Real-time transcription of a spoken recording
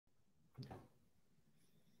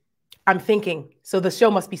I'm thinking. So the show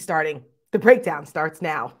must be starting. The breakdown starts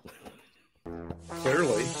now.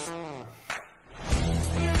 Clearly.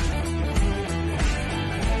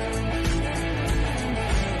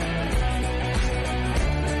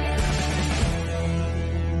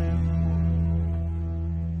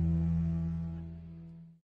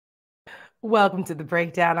 Welcome to the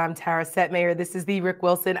breakdown. I'm Tara Setmayer. This is the Rick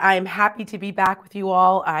Wilson. I am happy to be back with you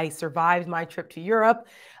all. I survived my trip to Europe.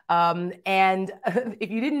 And if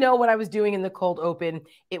you didn't know what I was doing in the cold open,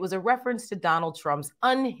 it was a reference to Donald Trump's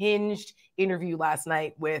unhinged interview last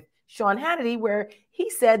night with Sean Hannity, where he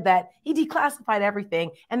said that he declassified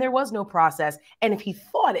everything and there was no process. And if he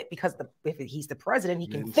thought it, because if he's the president, he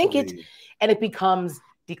can think it, and it becomes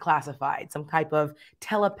declassified. Some type of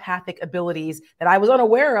telepathic abilities that I was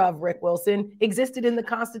unaware of, Rick Wilson, existed in the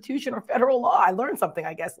Constitution or federal law. I learned something,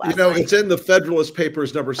 I guess, last night. It's in the Federalist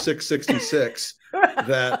Papers number 666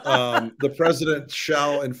 that the president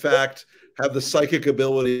shall, in fact, have the psychic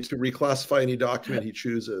ability to reclassify any document he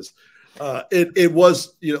chooses. It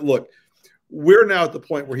was, look, we're now at the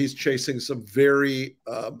point where he's chasing some very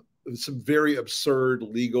absurd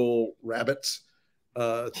legal rabbits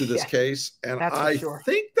through this case. And I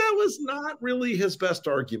think that was not really his best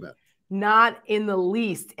argument. Not in the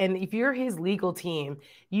least. And if you're his legal team,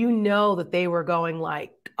 you know that they were going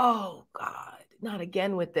like, oh God, not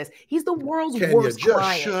again with this. He's the world's worst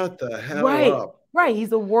client. Shut the hell up. Right. He's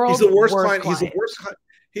the world's worst client. He's the worst client.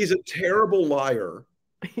 He's a terrible liar.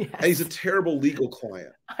 Yes. And he's a terrible legal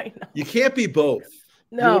client. I know. You can't be both.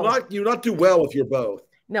 No. You will not do well if you're both.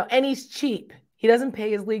 No, and he's cheap. He doesn't pay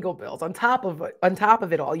his legal bills on top of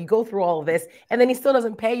it all. You go through all of this, and then he still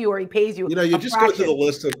doesn't pay you, or he pays you. You just go through the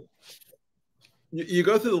list of. You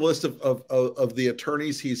go through the list of the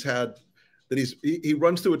attorneys he's had. That he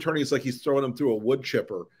runs through attorneys like he's throwing them through a wood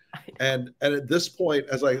chipper, and at this point,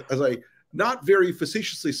 as I not very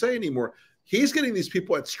facetiously say anymore, he's getting these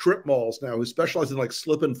people at strip malls now who specialize in like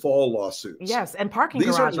slip and fall lawsuits. Yes, and parking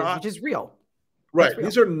garages, which is real. Right.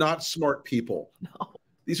 These are not smart people. No.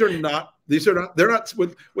 They're not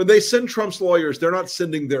when they send Trump's lawyers, they're not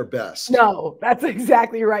sending their best. No, that's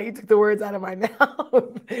exactly right. You took the words out of my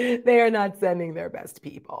mouth. They are not sending their best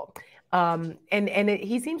people.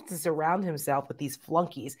 He seems to surround himself with these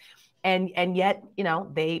flunkies. And yet,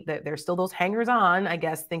 they're still those hangers on, I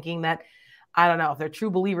guess, thinking that, I don't know if they're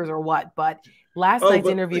true believers or what, but last night's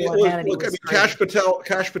interview on Hannity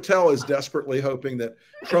Kash Patel is desperately hoping that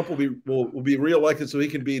Trump will be reelected so he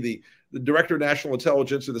can be the Director of National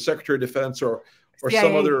Intelligence or the Secretary of Defense or CIA,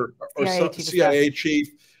 some other or CIA chief.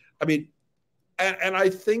 I mean, and I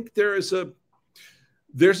think there's a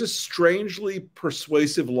strangely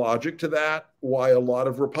persuasive logic to that, why a lot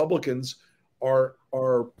of Republicans are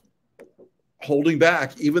holding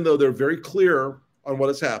back, even though they're very clear on what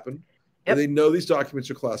has happened. Yep. And they know these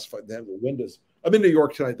documents are classified. Then the wind is. I'm in New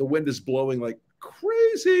York tonight. The wind is blowing like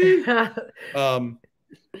crazy.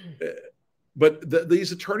 But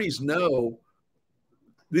these attorneys know.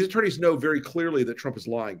 These attorneys know very clearly that Trump is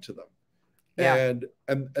lying to them, yeah.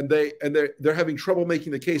 and they're having trouble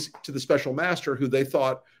making the case to the special master, who they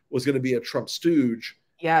thought was going to be a Trump stooge.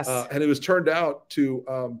 Yes, and it was turned out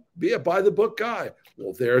to be a by the book guy.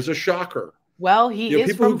 Well, there's a shocker. Well, he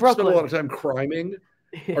is people from Brooklyn. Spend a lot of time criming.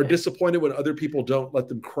 Are disappointed when other people don't let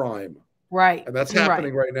them crime. Right. And that's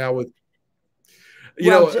happening right now with,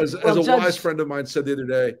 as a wise friend of mine said the other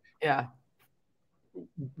day. Yeah.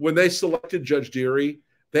 When they selected Judge Deary,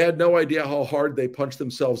 they had no idea how hard they punched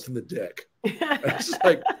themselves in the dick. It's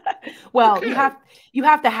like, well, okay. you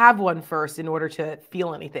have to have one first in order to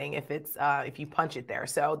feel anything if you punch it there.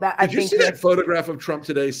 So that Did you see that photograph of Trump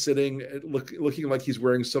today sitting looking like he's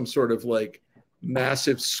wearing some sort of like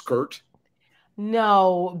massive skirt?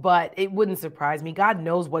 No, but it wouldn't surprise me. God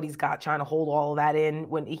knows what he's got trying to hold all of that in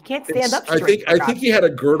when he can't stand up straight. I think he had a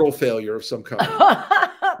girdle failure of some kind.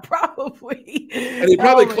 Probably. And he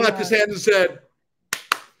probably clapped his hand and said,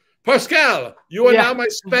 Pascal, you are now my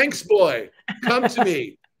Spanx boy. Come to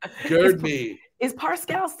me. Gird me. Is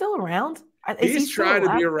Pascal still around? He's trying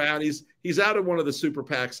to be around. He's out of one of the super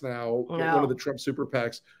PACs now, one of the Trump super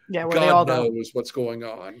PACs. Yeah, where God knows what's going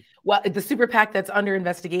on. Well, the super PAC that's under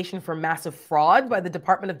investigation for massive fraud by the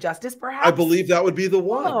Department of Justice, perhaps? I believe that would be the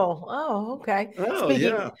one. Oh, okay.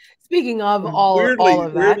 Oh, Speaking of all of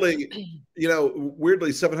that. Weirdly,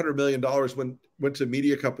 $700 million went to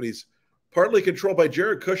media companies, partly controlled by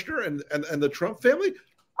Jared Kushner and the Trump family.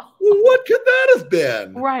 Well, what could that have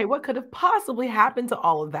been? Right. What could have possibly happened to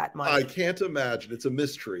all of that money? I can't imagine. It's a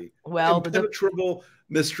mystery. Well, Impenetrable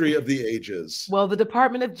mystery of the ages. well, the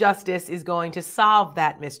Department of Justice is going to solve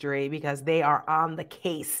that mystery because they are on the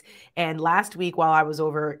case. And last week, while I was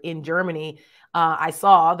over in Germany, I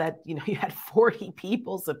saw that you had 40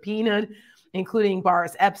 people subpoenaed, including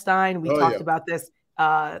Boris Epstein. We talked about this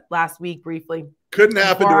last week briefly. Couldn't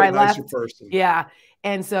happen to a nicer person. Yeah.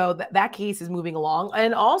 And so that case is moving along.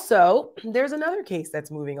 And also, there's another case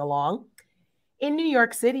that's moving along. In New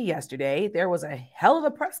York City yesterday, there was a hell of a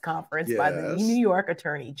press conference by the New York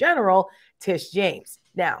Attorney General, Tish James.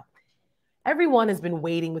 Now, everyone has been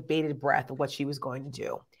waiting with bated breath of what she was going to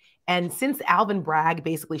do. And since Alvin Bragg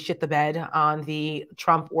basically shit the bed on the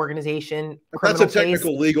Trump Organization criminal That's a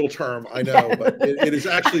technical legal term, I know, but it is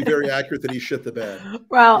actually very accurate that he shit the bed.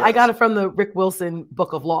 Well, yes. I got it from the Rick Wilson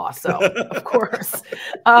Book of Law, so of course.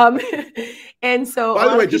 And so, by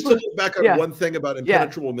the way, just to look back on one thing about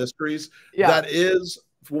impenetrable mysteries, that is,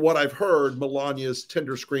 from what I've heard, Melania's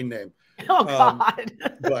Tinder screen name. Oh God!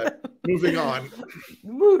 But moving on.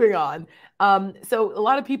 Moving on. So a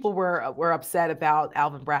lot of people were upset about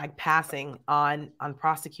Alvin Bragg passing on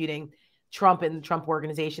prosecuting Trump and the Trump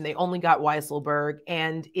Organization. They only got Weisselberg,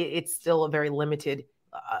 and it's still a very limited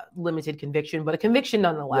conviction, but a conviction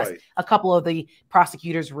nonetheless. Right. A couple of the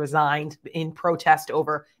prosecutors resigned in protest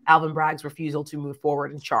over Alvin Bragg's refusal to move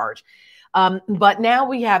forward and charge. But now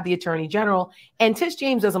we have the Attorney General, and Tish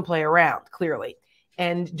James doesn't play around, clearly.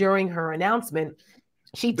 And during her announcement,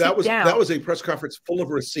 that was a press conference full of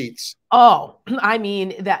receipts. Oh, I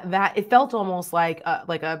mean that it felt almost like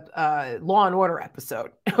a Law and Order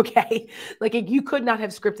episode. Okay, like you could not have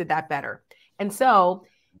scripted that better. And so,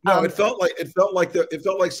 no, it felt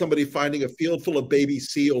like somebody finding a field full of baby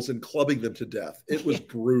seals and clubbing them to death. It was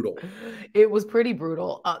brutal. It was pretty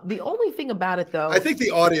brutal. The only thing about it, though, I think the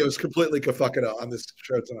audio is completely kafucked on this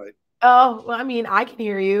show tonight. Oh, well, I mean, I can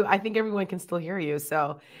hear you. I think everyone can still hear you.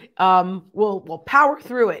 So we'll power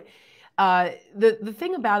through it. The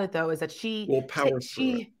thing about it, though, is that she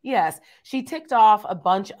ticked off a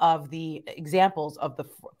bunch of the examples of the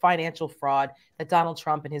financial fraud that Donald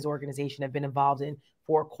Trump and his organization have been involved in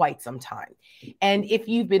for quite some time. And if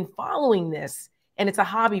you've been following this, and it's a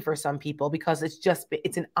hobby for some people because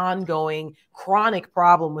it's an ongoing chronic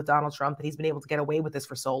problem with Donald Trump that he's been able to get away with this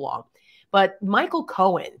for so long. But Michael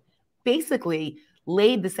Cohen basically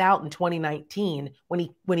laid this out in 2019 when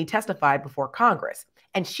he testified before Congress,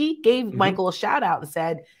 and she gave Michael a shout out and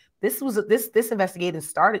said this investigation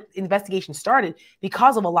started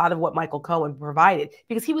because of a lot of what Michael Cohen provided,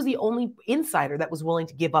 because he was the only insider that was willing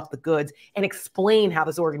to give up the goods and explain how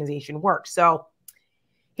this organization works. So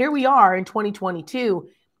here we are in 2022,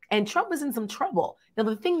 and Trump is in some trouble. Now,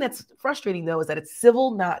 the thing that's frustrating, though, is that it's civil,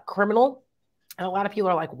 not criminal, and a lot of people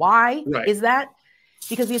are like, why is that?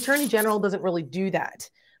 Because the Attorney General doesn't really do that.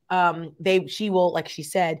 She will, like she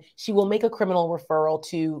said, she will make a criminal referral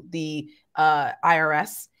to the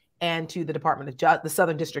IRS and to the Department of the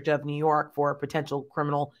Southern District of New York for potential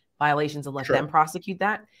criminal violations and let them prosecute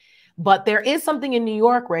that. But there is something in New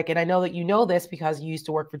York, Rick, and I know that you know this because you used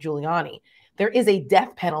to work for Giuliani. There is a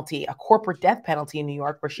death penalty, a corporate death penalty in New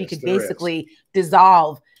York, where she could basically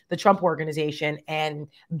dissolve the Trump Organization and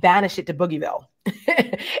banish it to Boogieville.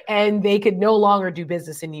 And they could no longer do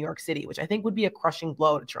business in New York City, which I think would be a crushing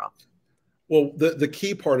blow to Trump. Well, the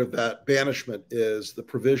key part of that banishment is the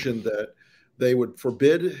provision that they would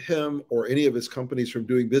forbid him or any of his companies from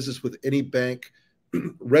doing business with any bank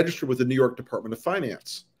registered with the New York Department of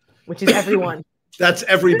Finance. Which is everyone. That's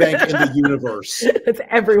every bank in the universe. That's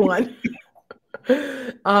everyone.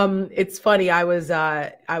 It's funny. I was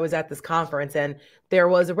at this conference, and there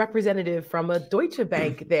was a representative from a Deutsche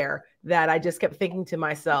Bank there that I just kept thinking to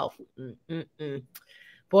myself,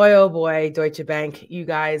 boy, oh boy, Deutsche Bank, you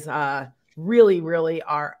guys really, really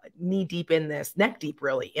are knee deep in this, neck deep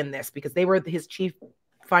really in this, because they were his chief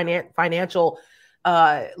financial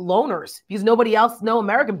loaners, because nobody else, no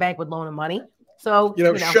American bank would loan him money. So,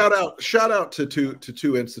 shout out to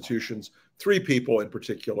two institutions, three people in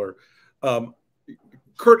particular.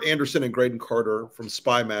 Kurt Anderson and Graydon Carter from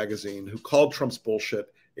Spy Magazine, who called Trump's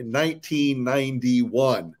bullshit in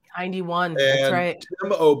 1991. That's right.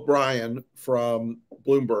 Tim O'Brien from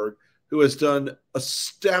Bloomberg, who has done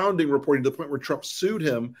astounding reporting to the point where Trump sued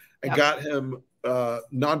him and got him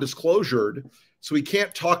non-disclosured. So he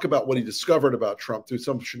can't talk about what he discovered about Trump through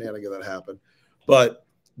some shenanigan that happened. But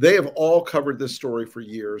they have all covered this story for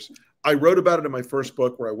years. I wrote about it in my first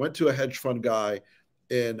book, where I went to a hedge fund guy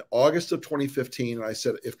in August of 2015. And I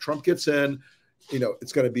said, if Trump gets in,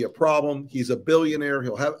 it's going to be a problem. He's a billionaire.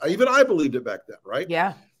 He'll have, even I believed it back then, right?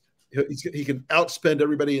 Yeah. He can outspend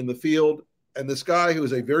everybody in the field. And this guy who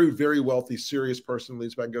is a very, very wealthy, serious person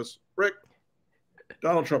leans back and goes, Rick,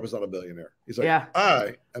 Donald Trump is not a billionaire. He's like,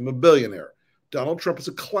 I am a billionaire. Donald Trump is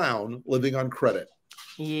a clown living on credit.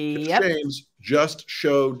 Yep. James just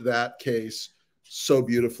showed that case so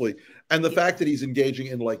beautifully. And the fact that he's engaging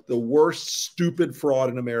in like the worst stupid fraud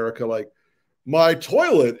in America, like my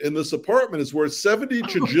toilet in this apartment is worth $70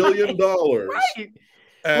 trillion.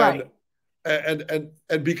 Right.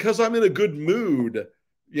 And because I'm in a good mood,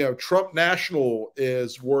 you know, Trump National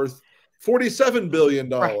is worth $47 billion.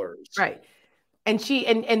 Right. And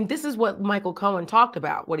this is what Michael Cohen talked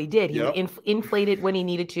about, what he did. He would inflate it when he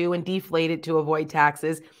needed to and deflate it to avoid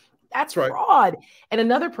taxes. That's fraud. And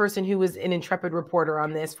another person who was an intrepid reporter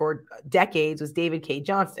on this for decades was David K.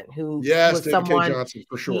 Johnston, who was David someone, K. Johnston,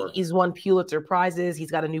 for sure. He's won Pulitzer Prizes.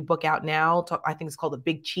 He's got a new book out now. I think it's called The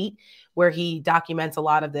Big Cheat, where he documents a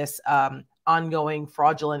lot of this ongoing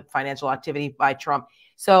fraudulent financial activity by Trump.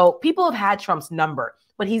 So people have had Trump's number,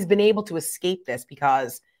 but he's been able to escape this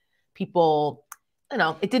because people, you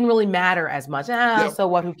know, it didn't really matter as much. So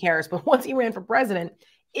what, who cares? But once he ran for president,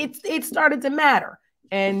 it started to matter.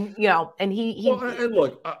 And, you know, and and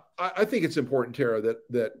look, I think it's important, Tara,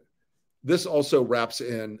 that this also wraps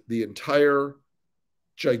in the entire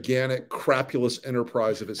gigantic crapulous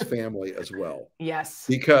enterprise of his family as well. Yes.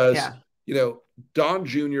 Because, you know, Don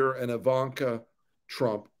Jr. and Ivanka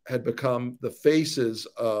Trump had become the faces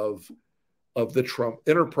of the Trump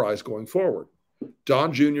enterprise going forward.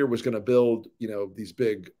 Don Jr. was going to build, you know, these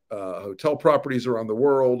big hotel properties around the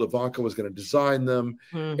world. Ivanka was going to design them.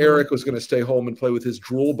 Eric was going to stay home and play with his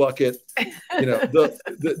drool bucket. You know,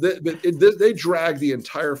 they drag the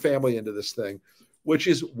entire family into this thing, which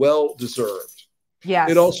is well deserved. Yes.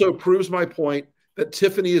 It also proves my point that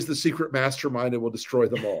Tiffany is the secret mastermind and will destroy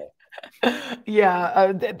them all.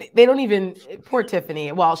 They don't even, poor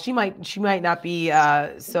Tiffany. Well, she might not be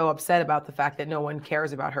so upset about the fact that no one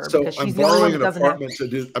cares about her, because she's the only one that doesn't have.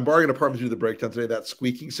 I'm borrowing an apartment to do the breakdown today. That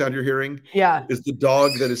squeaking sound you're hearing, is the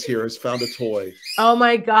dog that is here has found a toy. Oh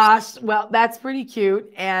my gosh! Well, that's pretty cute.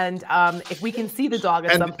 And if we can see the dog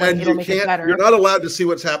at some point, it'll make it better. You're not allowed to see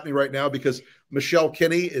what's happening right now because Michelle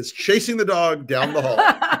Kinney is chasing the dog down the hall.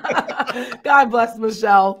 God bless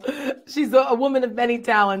Michelle. She's a woman of many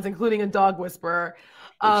talents, including a dog whisperer.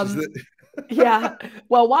 Well,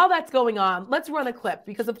 while that's going on, let's run a clip,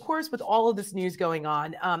 because of course, with all of this news going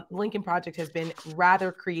on, Lincoln Project has been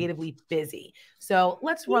rather creatively busy. So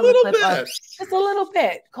let's run the clip of just a little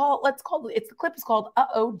bit. The clip is called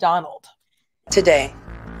 "Uh-Oh, Donald." Today,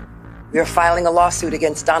 we are filing a lawsuit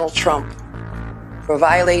against Donald Trump for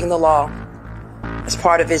violating the law as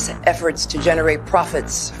part of his efforts to generate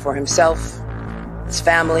profits for himself, his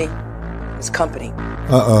family, his company.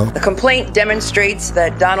 The complaint demonstrates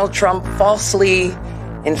that Donald Trump falsely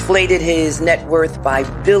inflated his net worth by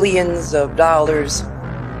billions of dollars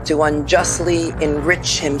to unjustly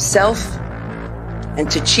enrich himself and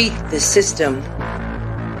to cheat the system,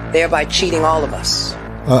 thereby cheating all of us.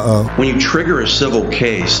 When you trigger a civil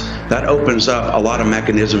case, that opens up a lot of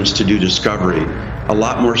mechanisms to do discovery. A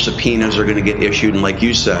lot more subpoenas are going to get issued, and like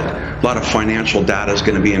you said, a lot of financial data is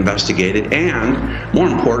going to be investigated, and more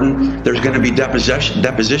important, there's going to be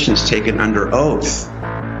depositions taken under oath.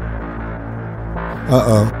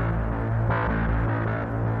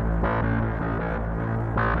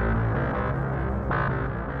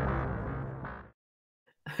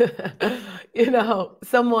 You know,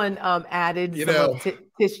 someone added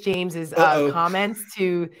Tish James's comments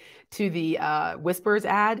to the Whispers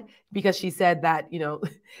ad, because she said that, you know,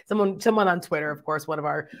 someone on Twitter, of course, one of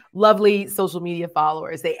our lovely social media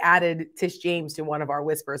followers, they added Tish James to one of our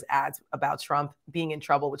Whispers ads about Trump being in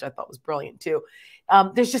trouble, which I thought was brilliant too.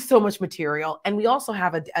 There's just so much material. And we also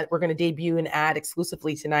have we're going to debut an ad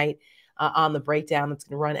exclusively tonight on the breakdown that's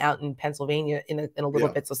going to run out in Pennsylvania in a little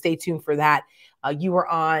bit. So stay tuned for that. You were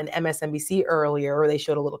on MSNBC earlier, or they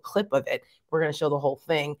showed a little clip of it. We're going to show the whole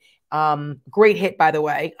thing. Great hit, by the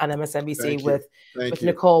way, on MSNBC with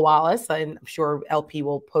Nicole Wallace. And I'm sure LP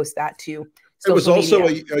will post that too. It was also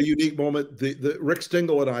a unique moment. The Rick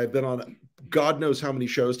Stingle and I have been on God knows how many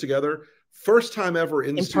shows together. First time ever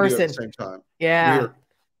in the studio person at the same time. Yeah. Weird.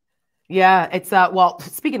 Yeah. It's well,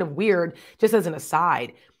 speaking of weird, just as an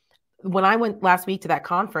aside, when I went last week to that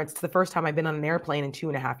conference, it's the first time I've been on an airplane in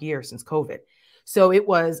 2.5 years since COVID. So it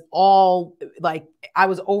was all like, I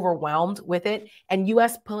was overwhelmed with it. And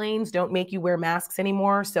US planes don't make you wear masks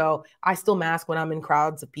anymore. So I still mask when I'm in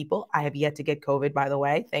crowds of people. I have yet to get COVID, by the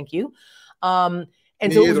way. Thank you. And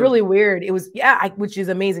so it was really weird. It was, which is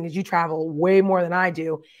amazing because you travel way more than I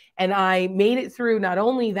do. And I made it through not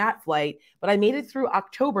only that flight, but I made it through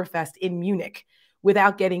Oktoberfest in Munich,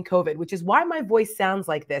 without getting COVID, which is why my voice sounds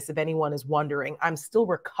like this. If anyone is wondering, I'm still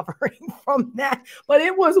recovering from that, but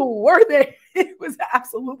it was worth it. It was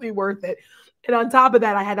absolutely worth it. And on top of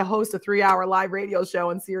that, I had to host a 3-hour live radio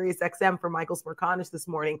show on Sirius XM for Michael Smerconish this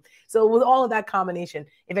morning. So with all of that combination,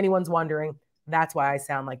 if anyone's wondering, that's why I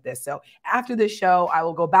sound like this. So after this show, I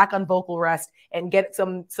will go back on vocal rest and get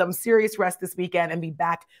some serious rest this weekend and be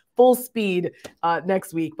back full speed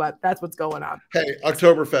next week. But that's what's going on. Hey,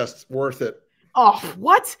 Oktoberfest, worth it. Oh,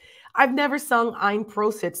 what? I've never sung Ein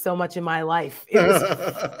Prosit so much in my life. It was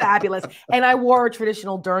fabulous. And I wore a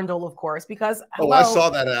traditional dirndl, of course, because hello, I saw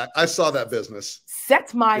that. I saw that business.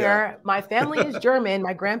 Setmayer. Yeah. My family is German.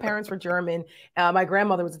 My grandparents were German. My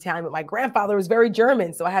grandmother was Italian, but my grandfather was very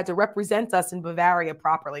German. So I had to represent us in Bavaria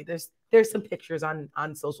properly. There's some pictures on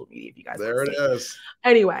social media if you guys there it is.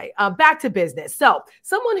 Anyway, back to business. So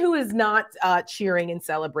someone who is not cheering and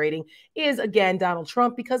celebrating is, again, Donald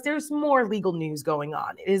Trump, because there's more legal news going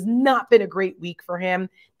on. It has not been a great week for him.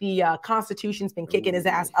 The Constitution's been kicking his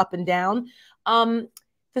ass up and down. The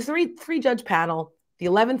three-judge panel, the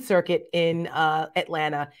 11th Circuit in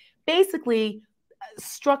Atlanta, basically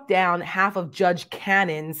struck down half of Judge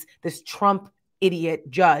Cannon's, this Trump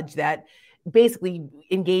idiot judge that basically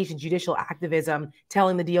engaged in judicial activism,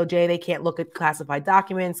 telling the DOJ they can't look at classified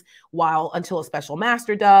documents until a special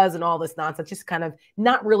master does, and all this nonsense, just kind of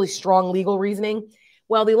not really strong legal reasoning.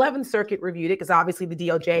 Well, the 11th Circuit reviewed it because obviously the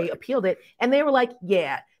DOJ appealed it, and they were like,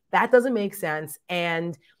 yeah, that doesn't make sense.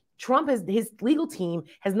 And his legal team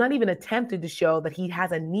has not even attempted to show that he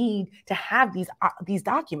has a need to have these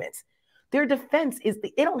documents. Their defense is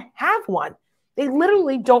they don't have one. They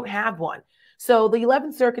literally don't have one. So the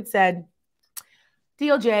 11th Circuit said,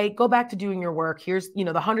 DOJ, go back to doing your work. Here's, the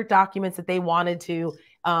 100 documents that they wanted to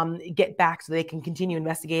get back so they can continue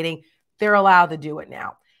investigating. They're allowed to do it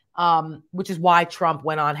now, which is why Trump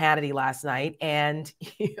went on Hannity last night and,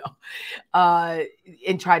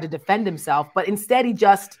 and tried to defend himself. But instead, he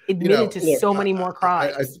just admitted to so many more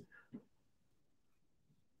crimes.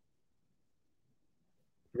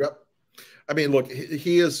 Yep. I mean, look,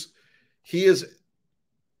 he has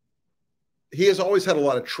always had a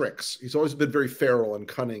lot of tricks. He's always been very feral and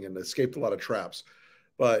cunning and escaped a lot of traps.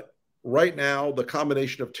 But right now, the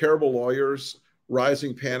combination of terrible lawyers,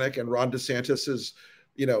 rising panic, and Ron DeSantis is,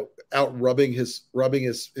 out rubbing his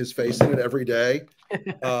face in it every day.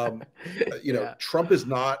 Trump is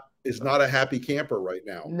not a happy camper right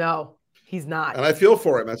now. No, he's not. And I feel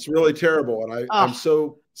for him. That's really terrible. And I'm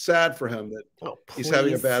so sad for him that he's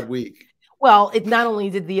having a bad week. Well, it not only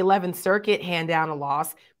did the 11th Circuit hand down a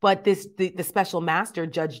loss, but the special master,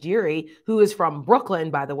 Judge Deary, who is from Brooklyn,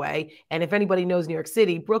 by the way. And if anybody knows New York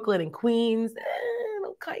City, Brooklyn and Queens,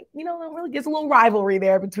 really gets a little rivalry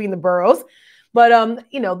there between the boroughs. But,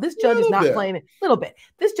 this judge is not playing a little bit.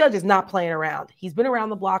 This judge is not playing around. He's been around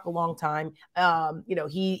the block a long time.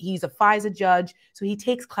 He's a FISA judge, so he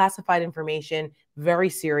takes classified information very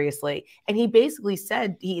seriously. And he basically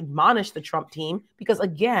said he admonished the Trump team because,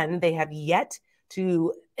 again, they have yet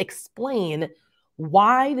to explain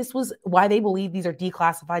why they believe these are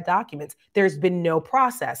declassified documents. There's been no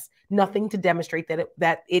process, nothing to demonstrate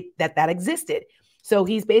that existed. So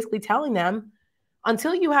he's basically telling them,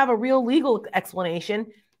 until you have a real legal explanation,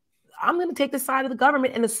 I'm going to take the side of the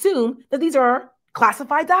government and assume that these are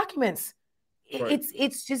classified documents. Right.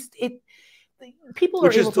 People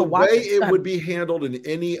are able to watch it. Which is the way it would be handled in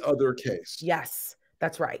any other case. Yes,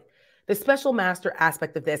 that's right. The special master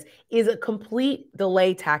aspect of this is a complete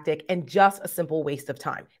delay tactic and just a simple waste of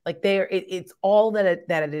time. It's all that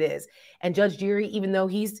it is. And Judge Deary, even though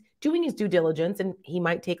he's doing his due diligence and he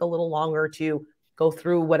might take a little longer to go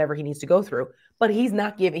through whatever he needs to go through, but he's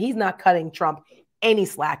not cutting Trump any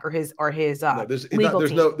slack or his legal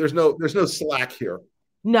team. There's no slack here.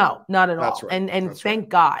 No, not at all. That's right. And thank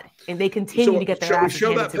God. And they continue to get their asses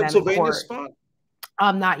handed to them. Shall we show that Pennsylvania spot?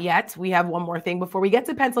 Not yet. We have one more thing before we get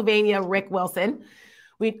to Pennsylvania, Rick Wilson.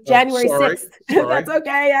 January 6th. That's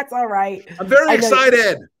okay. That's all right. I'm very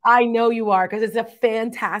excited. I know you are, because it's a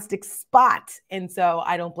fantastic spot. And so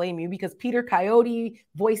I don't blame you, because Peter Coyote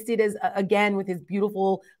voiced it as again with his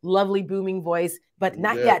beautiful, lovely, booming voice, but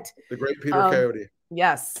not yet. The great Peter Coyote.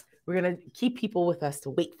 Yes. We're going to keep people with us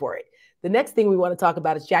to wait for it. The next thing we want to talk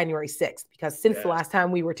about is January 6th, because since the last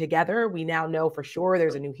time we were together, we now know for sure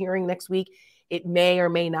there's a new hearing next week. It may or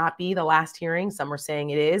may not be the last hearing. Some are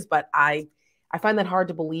saying it is, but I find that hard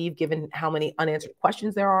to believe given how many unanswered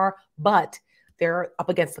questions there are, but they're up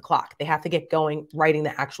against the clock. They have to get going writing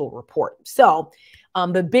the actual report. So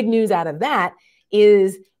the big news out of that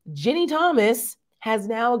is Ginny Thomas has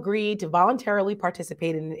now agreed to voluntarily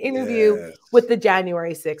participate in an interview with the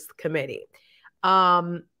January 6th committee.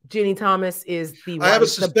 Ginny Thomas is the one. I have a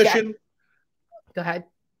suspicion. Go ahead.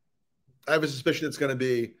 I have a suspicion it's going to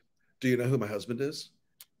be, do you know who my husband is?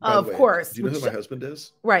 Of course. Do you know who my husband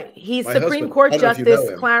is? Right. He's My Supreme husband. Court I don't know if you Justice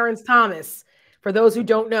know him. Clarence Thomas, for those who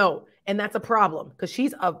don't know. And that's a problem because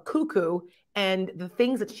she's a cuckoo, and the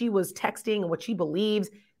things that she was texting and what she believes,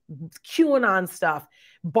 QAnon stuff,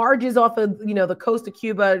 barges off of, the coast of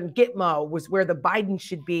Cuba, and Gitmo was where the Biden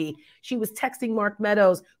should be. She was texting Mark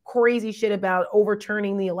Meadows crazy shit about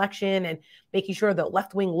overturning the election and making sure that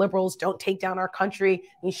left-wing liberals don't take down our country.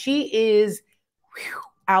 I mean, she is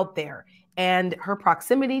out there. And her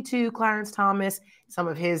proximity to Clarence Thomas, some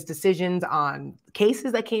of his decisions on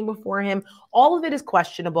cases that came before him, all of it is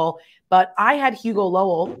questionable. But I had Hugo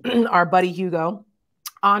Lowell, our buddy Hugo,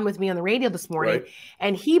 on with me on the radio this morning. Right.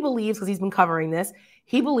 And he believes, because he's been covering this,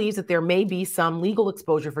 he believes that there may be some legal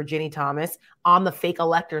exposure for Ginny Thomas on the fake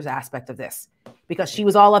electors aspect of this, because she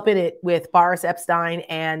was all up in it with Boris Epstein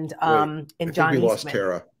and John Eastman. We lost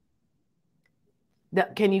Tara.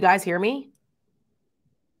 Can you guys hear me?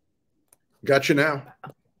 Got you now.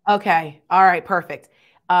 Okay. All right. Perfect.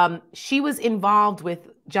 She was involved with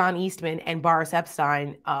John Eastman and Boris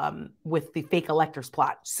Epstein with the fake electors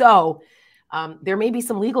plot. So there may be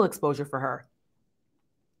some legal exposure for her.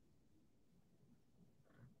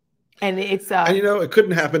 And it's and it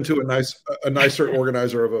couldn't happen to a nicer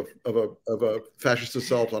organizer of a fascist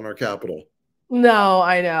assault on our capital. No,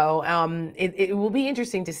 I know. It will be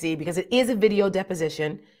interesting to see, because it is a video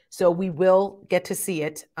deposition. So we will get to see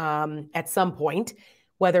it at some point.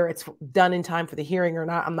 Whether it's done in time for the hearing or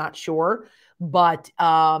not, I'm not sure. But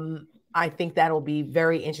I think that'll be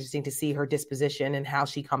very interesting to see her disposition and how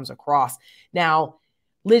she comes across. Now,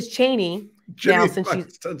 Liz Cheney, Jimmy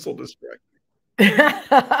finds tinsel distracting.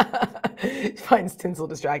 Finds tinsel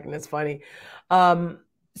distracting. That's funny.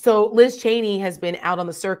 So Liz Cheney has been out on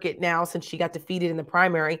the circuit now since she got defeated in the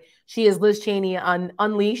primary. She is Liz Cheney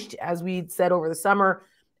unleashed, as we said over the summer.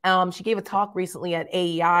 She gave a talk recently at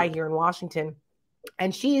AEI here in Washington,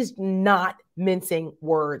 and she is not mincing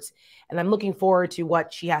words. And I'm looking forward to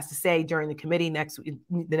what she has to say during the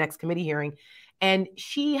next committee hearing. And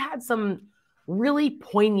she had some really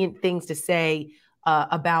poignant things to say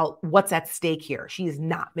about what's at stake here. She is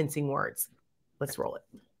not mincing words. Let's roll it.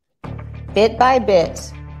 Bit by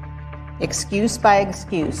bit, excuse by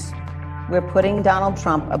excuse, we're putting Donald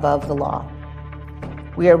Trump above the law.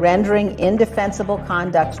 We are rendering indefensible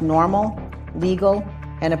conduct normal, legal,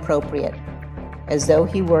 and appropriate, as though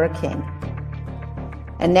he were a king.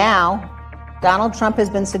 And now, Donald Trump has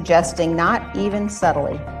been suggesting, not even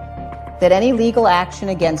subtly, that any legal action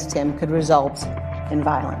against him could result in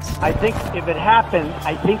violence. I think if it happened,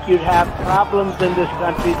 I think you'd have problems in this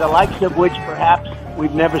country, the likes of which perhaps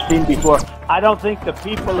we've never seen before. I don't think the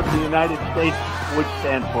people of the United States would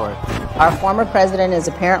stand for it. Our former president is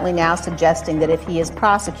apparently now suggesting that if he is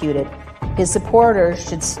prosecuted, his supporters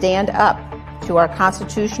should stand up to our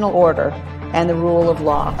constitutional order and the rule of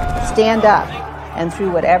law. Stand up and,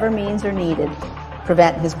 through whatever means are needed,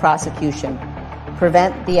 prevent his prosecution.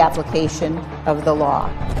 Prevent the application of the law.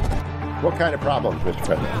 What kind of problems, Mr.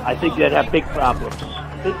 President? I think they'd have big problems.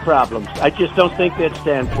 Big problems. I just don't think they'd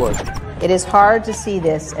stand for it. It is hard to see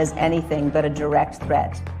this as anything but a direct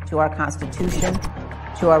threat to our Constitution,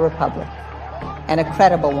 to our Republic, and a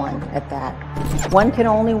credible one at that. One can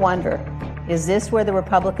only wonder, is this where the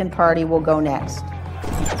Republican Party will go next?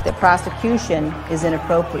 The prosecution is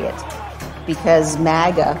inappropriate because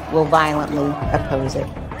MAGA will violently oppose it.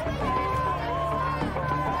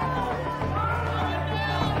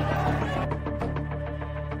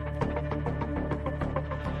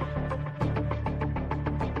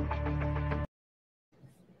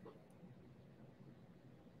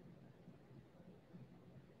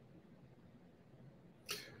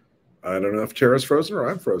 I don't know if Tara's frozen or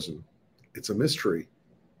I'm frozen. It's a mystery.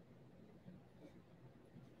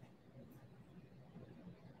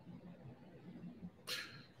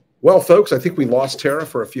 Well, folks, I think we lost Tara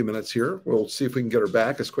for a few minutes here. We'll see if we can get her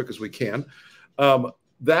back as quick as we can.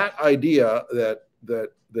 That idea that the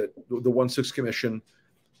 1-6 Commission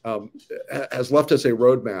has left us a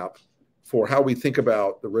roadmap for how we think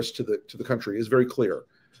about the risk to the country is very clear.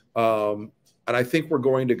 And I think we're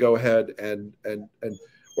going to go ahead and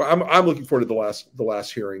well, I'm looking forward to the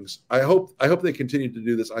last hearings. I hope they continue to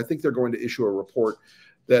do this. I think they're going to issue a report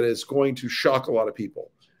that is going to shock a lot of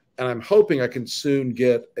people, and I'm hoping I can soon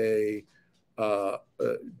get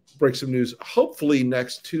break some news. Hopefully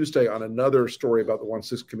next Tuesday on another story about the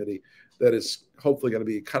 1-6 committee that is hopefully going to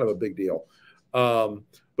be kind of a big deal.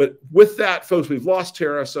 But with that, folks, we've lost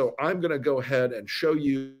Tara, so I'm going to go ahead and show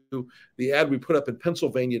you the ad we put up in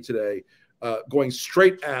Pennsylvania today. going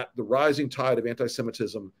straight at the rising tide of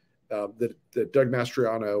anti-Semitism that Doug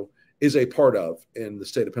Mastriano is a part of in the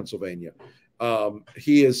state of Pennsylvania.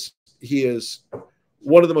 He is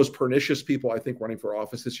one of the most pernicious people, I think, running for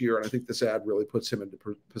office this year, and I think this ad really puts him into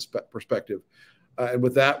perspective. And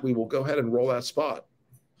with that, we will go ahead and roll that spot.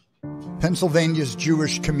 Pennsylvania's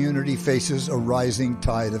Jewish community faces a rising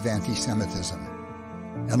tide of anti-Semitism.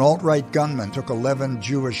 An alt-right gunman took 11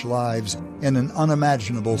 Jewish lives in an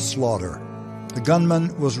unimaginable slaughter. The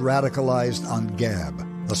gunman was radicalized on Gab,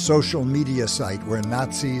 a social media site where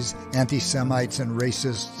Nazis, anti-Semites, and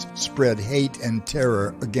racists spread hate and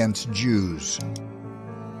terror against Jews.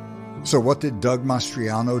 So what did Doug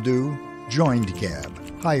Mastriano do? Joined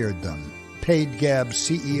Gab, hired them, paid Gab's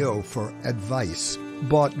CEO for advice,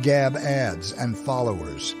 bought Gab ads and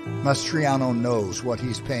followers. Mastriano knows what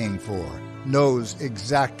he's paying for, knows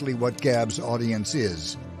exactly what Gab's audience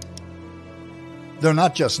is. They're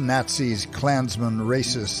not just Nazis, Klansmen,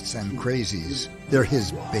 racists, and crazies. They're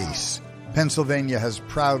his base. Pennsylvania has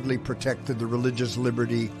proudly protected the religious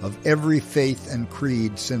liberty of every faith and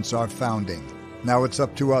creed since our founding. Now it's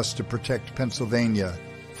up to us to protect Pennsylvania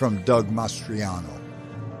from Doug Mastriano.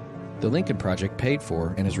 The Lincoln Project paid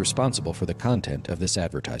for and is responsible for the content of this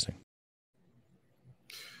advertising.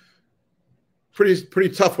 Pretty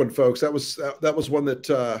tough one, folks. That was one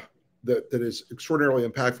that is extraordinarily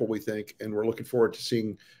impactful, we think, and we're looking forward to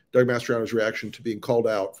seeing Doug Mastriano's reaction to being called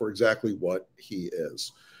out for exactly what he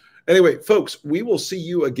is. Anyway, folks, we will see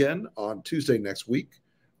you again on Tuesday next week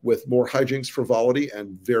with more hijinks, frivolity,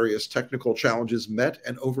 and various technical challenges met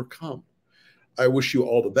and overcome. I wish you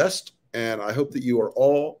all the best, and I hope that you are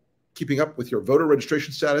all keeping up with your voter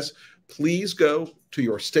registration status. Please go to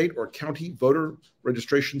your state or county voter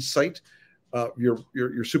registration site, your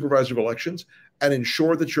supervisor of elections, and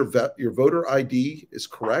ensure that your voter ID is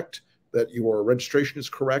correct, that your registration is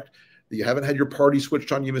correct, that you haven't had your party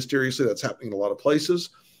switched on you mysteriously. That's happening in a lot of places,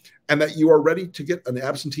 and that you are ready to get an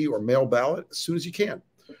absentee or mail ballot as soon as you can.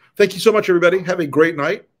 Thank you so much, everybody. Have a great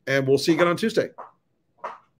night, and we'll see you again on Tuesday.